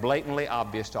they are blatantly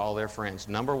obvious to all their friends.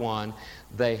 Number one,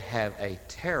 they have a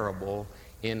terrible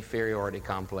inferiority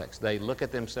complex. They look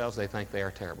at themselves, they think they are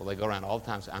terrible. They go around all the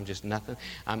time and say, I'm just nothing.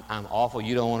 I'm awful.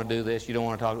 You don't want to do this. You don't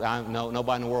want to talk.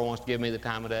 Nobody in the world wants to give me the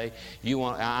time of day.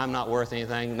 I'm not worth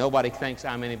anything. Nobody thinks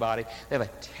I'm anybody. They have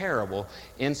a terrible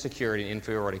insecurity and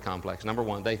inferiority complex. Number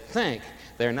one, they think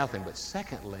they're nothing. But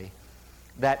secondly,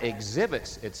 that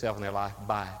exhibits itself in their life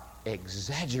by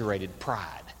exaggerated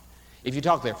pride. If you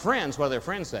talk to their friends, what do their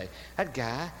friends say? That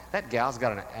gal's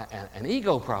got an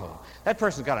ego problem. That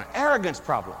person's got an arrogance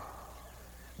problem.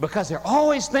 Because they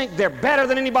always think they're better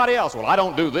than anybody else. Well, I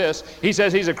don't do this. He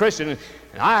says he's a Christian, and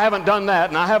I haven't done that,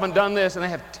 and I haven't done this. And they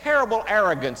have terrible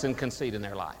arrogance and conceit in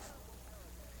their life.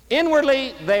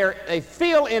 Inwardly, they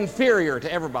feel inferior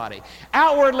to everybody.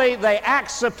 Outwardly, they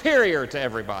act superior to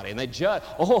everybody. And they judge.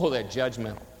 Oh, they're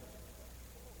judgmental.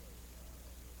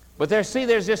 But there's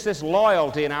just this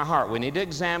loyalty in our heart. We need to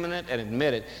examine it and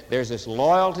admit it. There's this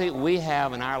loyalty we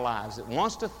have in our lives that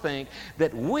wants to think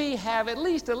that we have at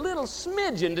least a little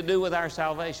smidgen to do with our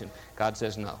salvation. God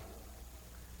says no.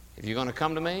 If you're going to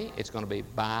come to me, it's going to be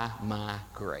by my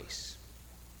grace.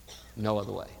 No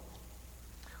other way.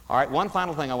 All right, one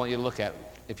final thing I want you to look at,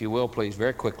 if you will, please,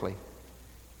 very quickly.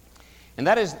 And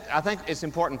that is, I think it's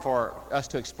important for us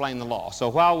to explain the law. So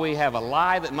while we have a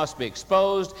lie that must be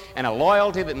exposed and a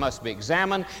loyalty that must be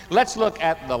examined, let's look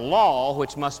at the law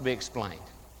which must be explained.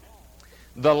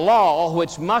 The law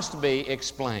which must be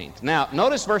explained. Now,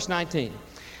 notice verse 19.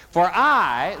 For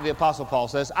I, the Apostle Paul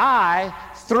says, I,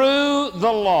 through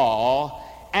the law,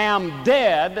 am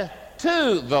dead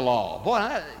to the law.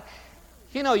 Boy,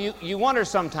 you wonder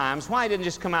sometimes why he didn't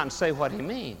just come out and say what he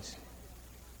means.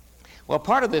 Well,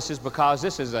 part of this is because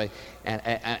this is a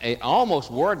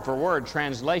almost word-for-word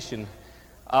translation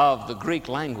of the Greek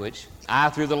language. I,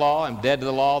 through the law, am dead to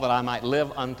the law that I might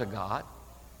live unto God.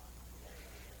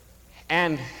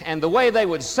 And the way they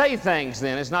would say things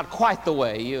then is not quite the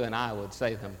way you and I would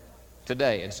say them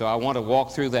today. And so I want to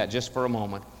walk through that just for a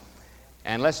moment.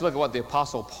 And let's look at what the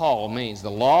Apostle Paul means. The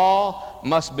law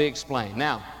must be explained.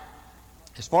 Now,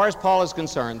 as far as Paul is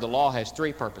concerned, the law has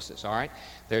three purposes, all right?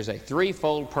 There's a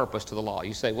threefold purpose to the law.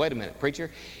 You say, wait a minute,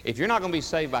 preacher, if you're not going to be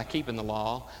saved by keeping the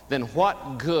law, then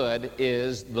what good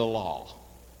is the law?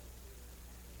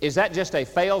 Is that just a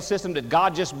failed system? Did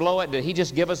God just blow it? Did he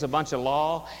just give us a bunch of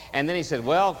law? And then he said,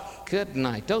 well, good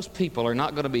night. Those people are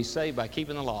not going to be saved by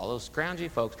keeping the law. Those scroungy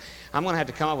folks, I'm going to have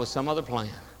to come up with some other plan.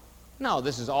 No,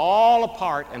 this is all a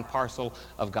part and parcel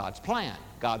of God's plan,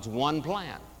 God's one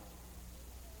plan.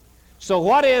 So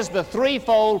what is the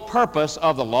threefold purpose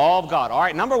of the law of God? All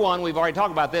right, number one, we've already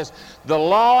talked about this. The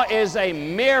law is a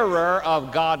mirror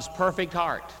of God's perfect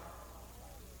heart.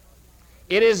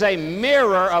 It is a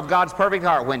mirror of God's perfect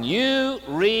heart. When you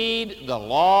read the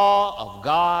law of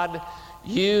God,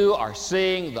 you are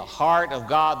seeing the heart of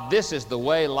God. This is the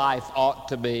way life ought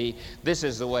to be. This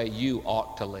is the way you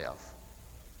ought to live.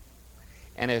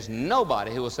 And there's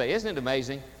nobody who will say, isn't it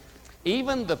amazing?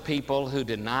 Even the people who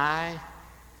deny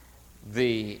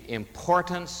the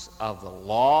importance of the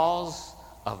laws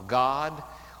of God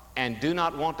and do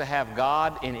not want to have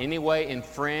God in any way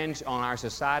infringe on our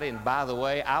society. And by the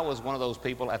way, I was one of those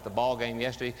people at the ball game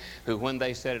yesterday who, when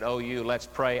they said at OU, let's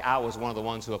pray, I was one of the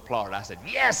ones who applauded. I said,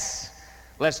 yes,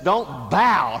 don't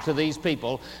bow to these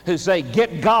people who say,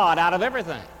 get God out of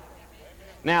everything.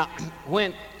 Now,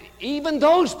 when even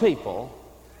those people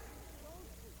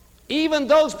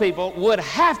would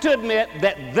have to admit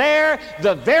that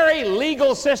the very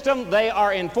legal system they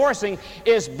are enforcing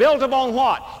is built upon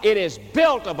what? It is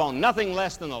built upon nothing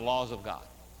less than the laws of God.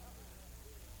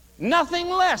 Nothing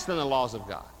less than the laws of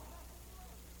God.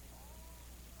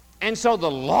 And so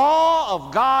the law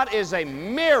of God is a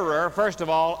mirror, first of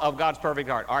all, of God's perfect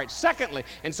heart. All right, secondly,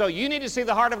 and so you need to see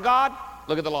the heart of God,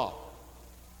 look at the law.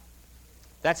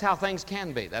 That's how things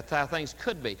can be. That's how things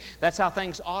could be. That's how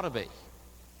things ought to be.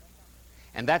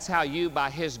 And that's how you, by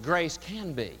His grace,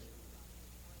 can be.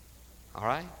 All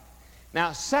right?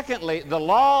 Now, secondly, the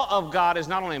law of God is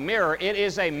not only a mirror, it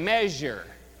is a measure.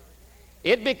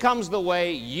 It becomes the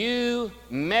way you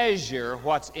measure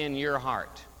what's in your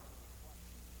heart.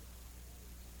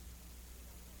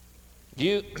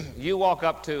 You walk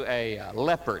up to a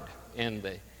leopard in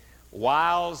the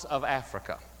wilds of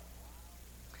Africa,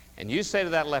 and you say to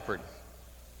that leopard,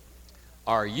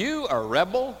 are you a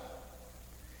rebel?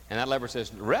 And that leopard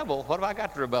says, rebel? What have I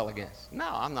got to rebel against? No,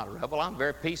 I'm not a rebel. I'm a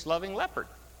very peace-loving leopard.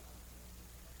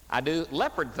 I do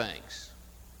leopard things.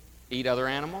 Eat other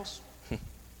animals,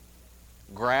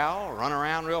 growl, run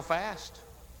around real fast.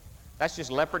 That's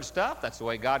just leopard stuff. That's the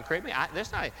way God created me.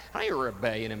 There's not a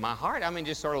rebellion in my heart. I mean,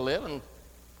 just sort of live and,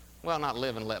 well, not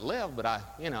live and let live, but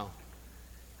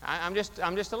I'm just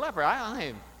a leopard. I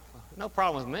have no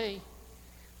problem with me.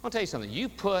 I'll tell you something. You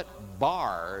put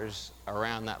bars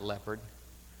around that leopard,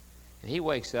 and he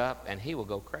wakes up and he will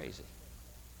go crazy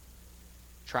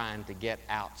trying to get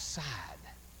outside.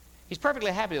 He's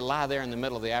perfectly happy to lie there in the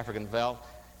middle of the African veldt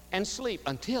and sleep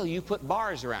until you put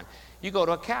bars around. You go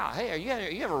to a cow. Hey,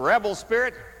 you have a rebel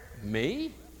spirit?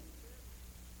 Me?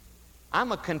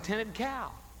 I'm a contented cow.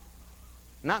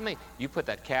 Not me. You put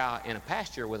that cow in a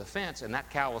pasture with a fence, and that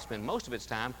cow will spend most of its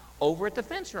time over at the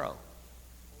fence row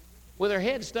with her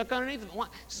head stuck underneath it.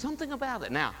 Something about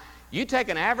it. Now, you take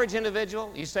an average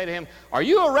individual, you say to him, are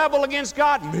you a rebel against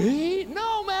God? Me?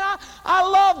 No, man, I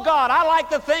love God. I like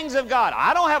the things of God.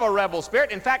 I don't have a rebel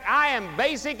spirit. In fact, I am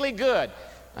basically good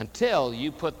until you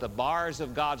put the bars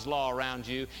of God's law around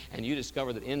you and you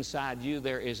discover that inside you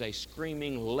there is a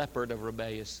screaming leopard of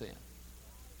rebellious sin.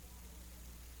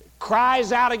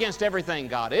 Cries out against everything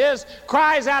God is,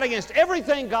 cries out against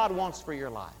everything God wants for your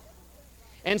life.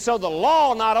 And so the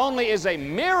law not only is a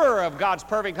mirror of God's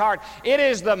perfect heart, it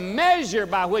is the measure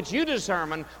by which you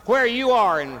determine where you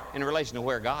are in relation to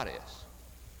where God is.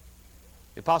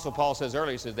 The Apostle Paul says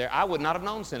earlier, he says there, I would not have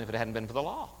known sin if it hadn't been for the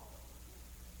law.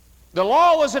 The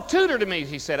law was a tutor to me,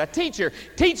 he said, a teacher,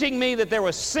 teaching me that there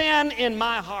was sin in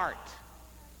my heart.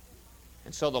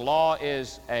 And so the law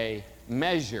is a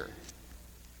measure.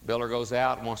 Builder goes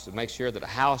out and wants to make sure that a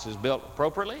house is built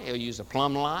appropriately. He'll use a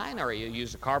plumb line, or he'll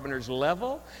use a carpenter's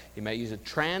level. He may use a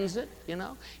transit, You're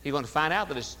going to find out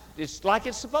that it's like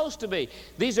it's supposed to be.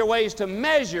 These are ways to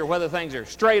measure whether things are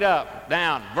straight up,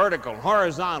 down, vertical,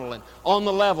 horizontal, and on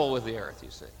the level with the earth,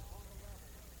 you see.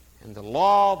 And the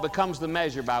law becomes the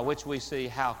measure by which we see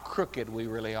how crooked we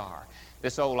really are.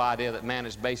 This old idea that man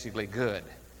is basically good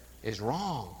is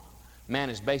wrong. man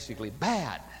is basically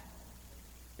bad.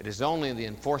 It is only the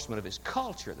enforcement of his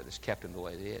culture that has kept him the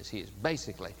way he is. He is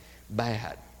basically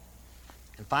bad.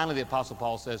 And finally, the Apostle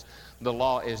Paul says, the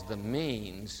law is the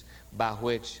means by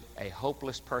which a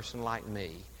hopeless person like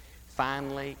me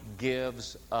finally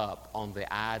gives up on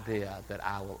the idea that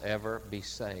I will ever be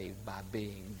saved by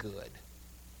being good.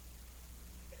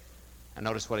 And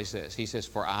notice what he says. He says,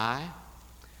 for I,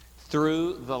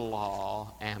 through the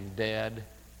law, am dead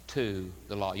to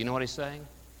the law. You know what he's saying?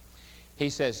 He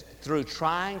says, through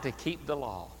trying to keep the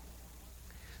law,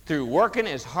 through working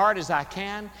as hard as I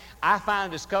can, I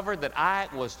finally discovered that I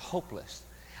was hopeless.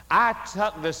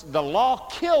 The law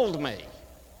killed me.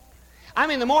 I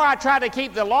mean, the more I tried to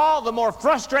keep the law, the more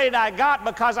frustrated I got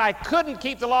because I couldn't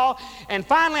keep the law. And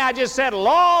finally I just said,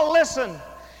 law, listen.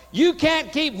 You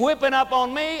can't keep whipping up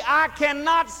on me. I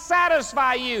cannot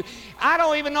satisfy you. I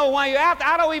don't even know why you're after.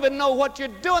 I don't even know what you're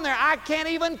doing there. I can't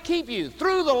even keep you.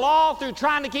 Through the law, through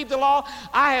trying to keep the law,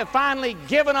 I have finally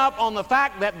given up on the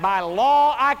fact that by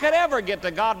law I could ever get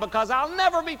to God because I'll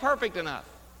never be perfect enough.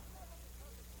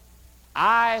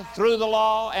 I, through the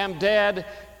law, am dead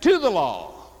to the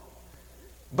law.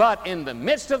 But in the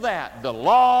midst of that, the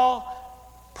law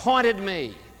pointed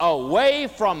me away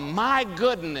from my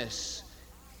goodness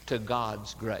to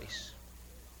God's grace,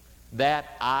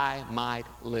 that I might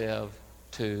live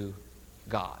to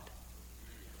God.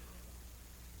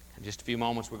 In just a few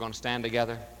moments, we're going to stand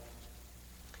together.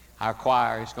 Our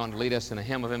choir is going to lead us in a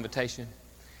hymn of invitation.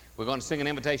 We're going to sing an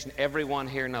invitation everyone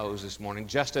here knows this morning,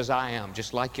 just as I am,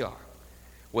 just like you are,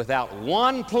 without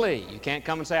one plea. You can't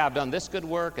come and say, I've done this good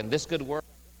work and this good work.